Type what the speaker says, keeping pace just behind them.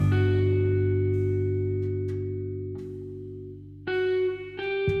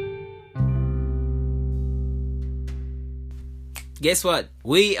Guess what?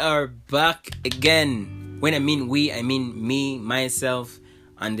 We are back again. When I mean we, I mean me, myself,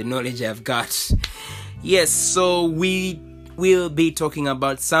 and the knowledge I've got. Yes, so we will be talking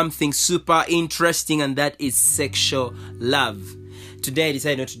about something super interesting, and that is sexual love. Today I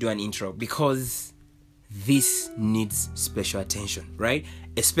decided not to do an intro because this needs special attention, right?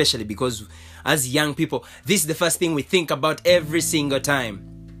 Especially because as young people, this is the first thing we think about every single time.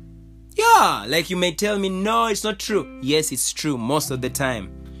 Yeah, like you may tell me, no, it's not true. Yes, it's true most of the time.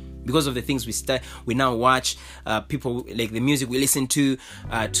 Because of the things we now watch, people like the music we listen to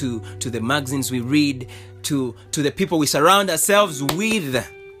the magazines we read, to the people we surround ourselves with.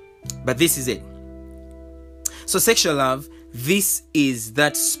 But this is it. So sexual love, this is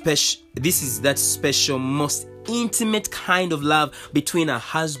that special, most intimate kind of love between a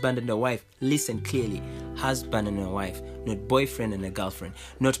husband and a wife. Listen clearly, husband and a wife, not boyfriend and a girlfriend,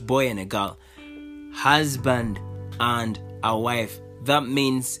 not boy and a girl, husband and a wife. That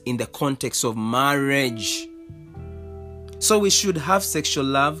means in the context of marriage. So we should have sexual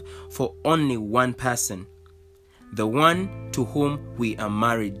love for only one person, the one to whom we are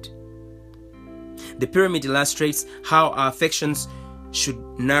married. The pyramid illustrates how our affections should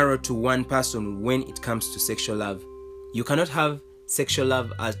narrow to one person when it comes to sexual love. You cannot have sexual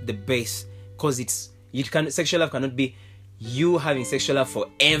love as the base, because sexual love cannot be you having sexual love for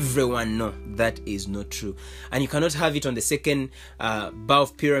everyone. No, that is not true. And you cannot have it on the second bar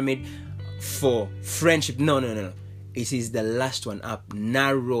of pyramid for friendship. No. It is the last one up,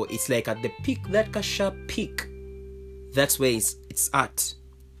 narrow. It's like at the peak, that kasha peak. That's where it's at.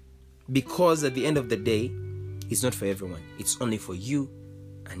 Because at the end of the day, it's not for everyone. It's only for you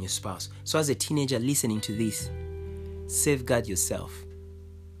and your spouse. So as a teenager listening to this, safeguard yourself.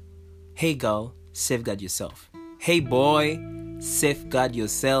 Hey girl, safeguard yourself. Hey boy, safeguard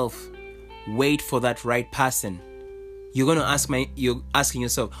yourself. Wait for that right person. You're asking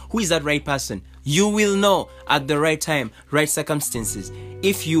yourself, who is that right person? You will know at the right time, right circumstances.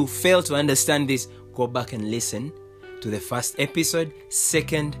 If you fail to understand this, go back and listen to the first episode,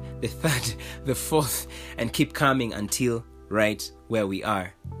 second, the third, the fourth, and keep coming until right where we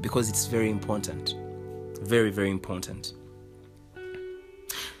are, because it's very important. Very, very important.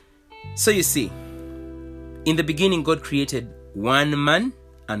 So you see, in the beginning, God created one man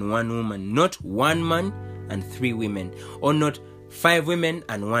and one woman, not one man and three women, or not 5 women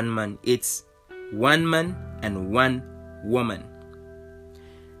and 1 man. It's one man and one woman.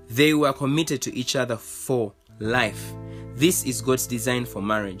 They were committed to each other for life. This is God's design for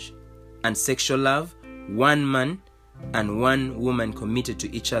marriage. And sexual love, one man and one woman committed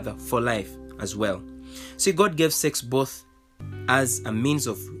to each other for life as well. See, God gave sex both as a means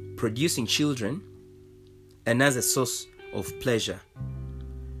of producing children and as a source of pleasure.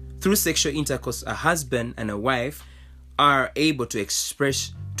 Through sexual intercourse, a husband and a wife are able to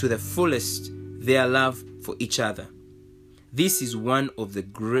express to the fullest their love for each other. This is one of the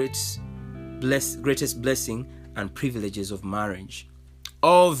greatest blessing and privileges of marriage.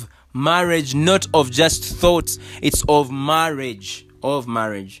 Of marriage, not of just thoughts. It's of marriage. Of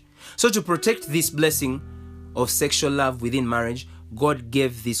marriage. So to protect this blessing of sexual love within marriage, God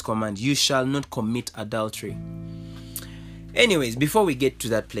gave this command: you shall not commit adultery. Anyways, before we get to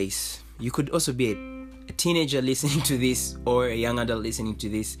that place, you could also be a teenager listening to this, or a young adult listening to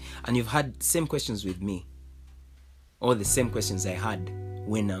this, and you've had same questions with me, or the same questions I had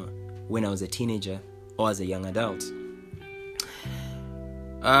when I was a teenager or as a young adult.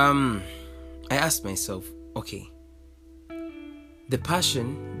 I asked myself, okay, the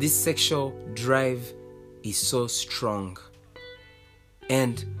passion, this sexual drive is so strong,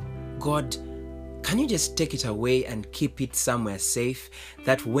 and God, can you just take it away and keep it somewhere safe,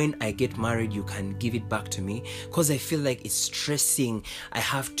 that when I get married you can give it back to me? Because I feel like it's stressing. I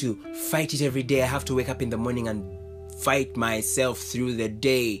have to fight it every day. I have to wake up in the morning and fight myself through the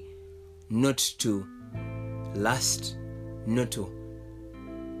day, not to lust, not to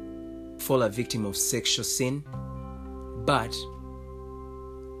fall a victim of sexual sin, but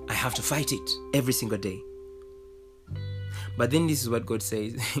I have to fight it every single day. But then this is what God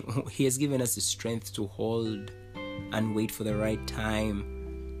says. He has given us the strength to hold and wait for the right time.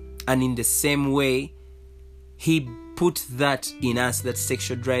 And in the same way, He put that in us, that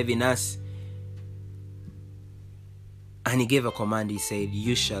sexual drive in us. And He gave a command. He said,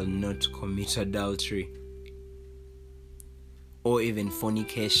 you shall not commit adultery or even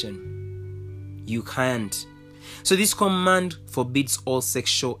fornication. You can't. So this command forbids all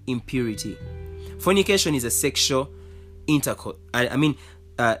sexual impurity. Fornication is a sexual intercourse.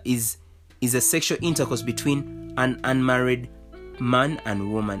 Is a sexual intercourse between an unmarried man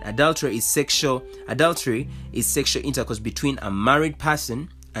and woman. Adultery is sexual intercourse between a married person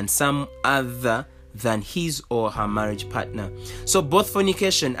and some other than his or her marriage partner. So both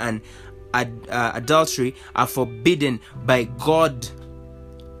fornication and adultery are forbidden by God,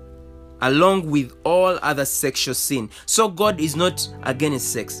 along with all other sexual sin. So God is not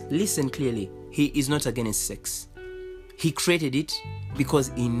against sex. Listen clearly. He is not against sex. He created it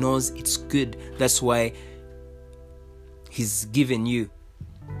because he knows it's good. That's why he's given you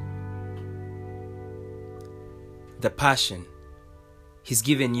the passion. He's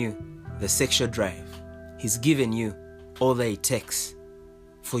given you the sexual drive. He's given you all that it takes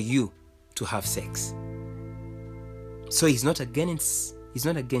for you to have sex. So he's not against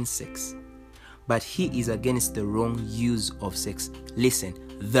sex, but he is against the wrong use of sex. Listen,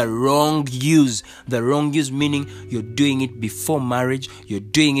 the wrong use meaning you're doing it before marriage, you're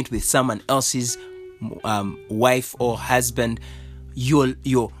doing it with someone else's wife or husband. You're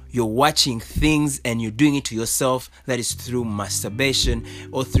watching things and you're doing it to yourself. That is through masturbation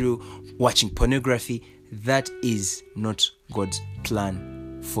or through watching pornography. That is not God's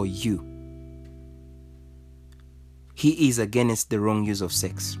plan for you. He is against the wrong use of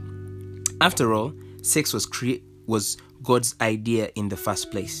sex. After all, sex was God's idea in the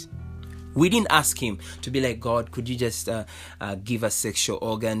first place. We didn't ask him to be like, God, could you just give us sexual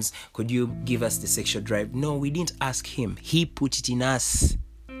organs? Could you give us the sexual drive? No, we didn't ask him. He put it in us.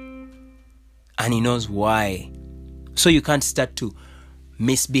 And he knows why. So you can't start to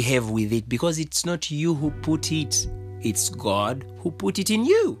misbehave with it because it's not you who put it. It's God who put it in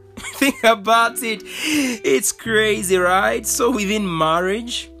you. Think about it. It's crazy, right? So within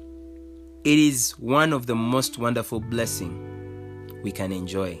marriage, it is one of the most wonderful blessings we can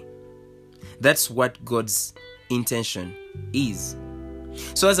enjoy. That's what God's intention is.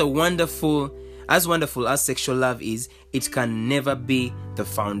 So as wonderful as sexual love is, it can never be the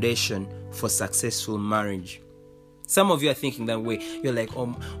foundation for successful marriage. Some of you are thinking that way. You're like,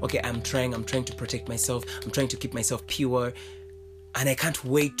 okay, I'm trying to protect myself. I'm trying to keep myself pure. And I can't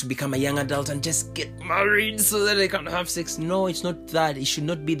wait to become a young adult and just get married so that I can have sex. No, it's not that. It should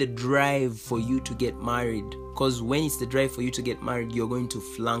not be the drive for you to get married. Because when it's the drive for you to get married, you're going to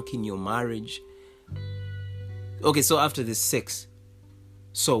flunk in your marriage. Okay, so after the sex,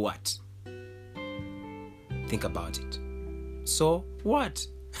 so what? Think about it. So what?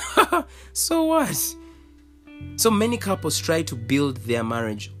 So what? So many couples try to build their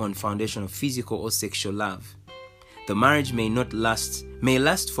marriage on foundation of physical or sexual love. The marriage may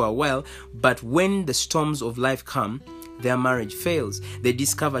last for a while, but when the storms of life come, their marriage fails. They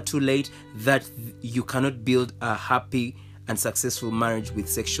discover too late that you cannot build a happy and successful marriage with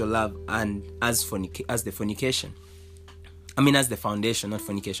sexual love and as the foundation. As the foundation, not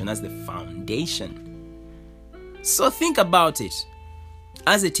fornication, as the foundation. So think about it.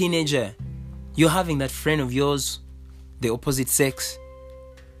 As a teenager, you're having that friend of yours, the opposite sex.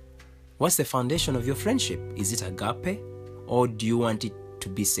 What's the foundation of your friendship? Is it agape? Or do you want it to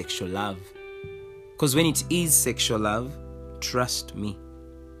be sexual love? Because when it is sexual love, trust me,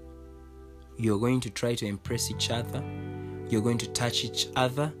 you're going to try to impress each other. You're going to touch each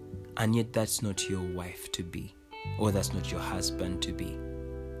other. And yet that's not your wife to be. Or that's not your husband to be.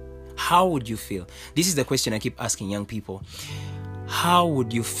 How would you feel? This is the question I keep asking young people. How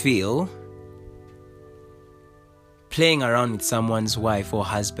would you feel playing around with someone's wife or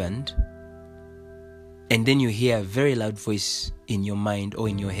husband, and then you hear a very loud voice in your mind or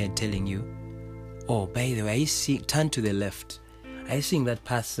in your head telling you, oh, by the way, turn to the left. Are you seeing that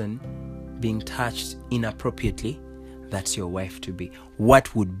person being touched inappropriately? That's your wife to be.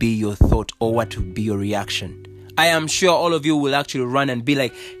 What would be your thought or what would be your reaction? I am sure all of you will actually run and be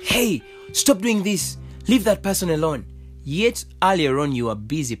like, hey, stop doing this. Leave that person alone. Yet earlier on, you are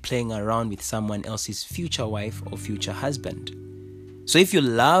busy playing around with someone else's future wife or future husband. So if you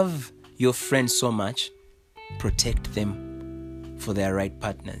love your friends so much, protect them for their right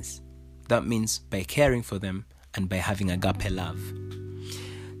partners. That means by caring for them and by having agape love.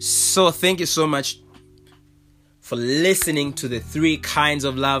 So thank you so much for listening to the 3 kinds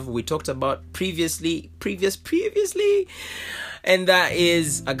of love we talked about previously. And that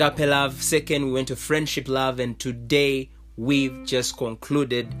is agape love. Second, we went to friendship love. And today, we've just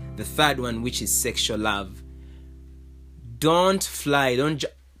concluded the third one, which is sexual love. Don't fly.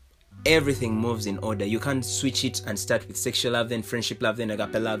 Everything moves in order. You can't switch it and start with sexual love, then friendship love, then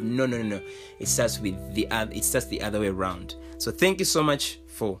agape love. No. It starts the other way around. So thank you so much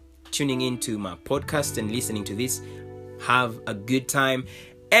for tuning in to my podcast and listening to this. Have a good time.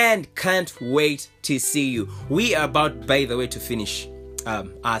 And can't wait to see you. We are about, by the way, to finish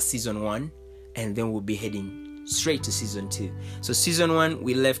our season 1. And then we'll be heading straight to season 2. So season 1,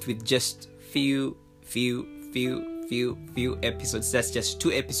 we left with just few episodes. That's just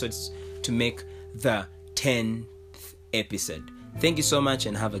 2 episodes to make the 10th episode. Thank you so much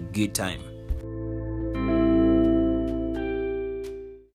and have a good time.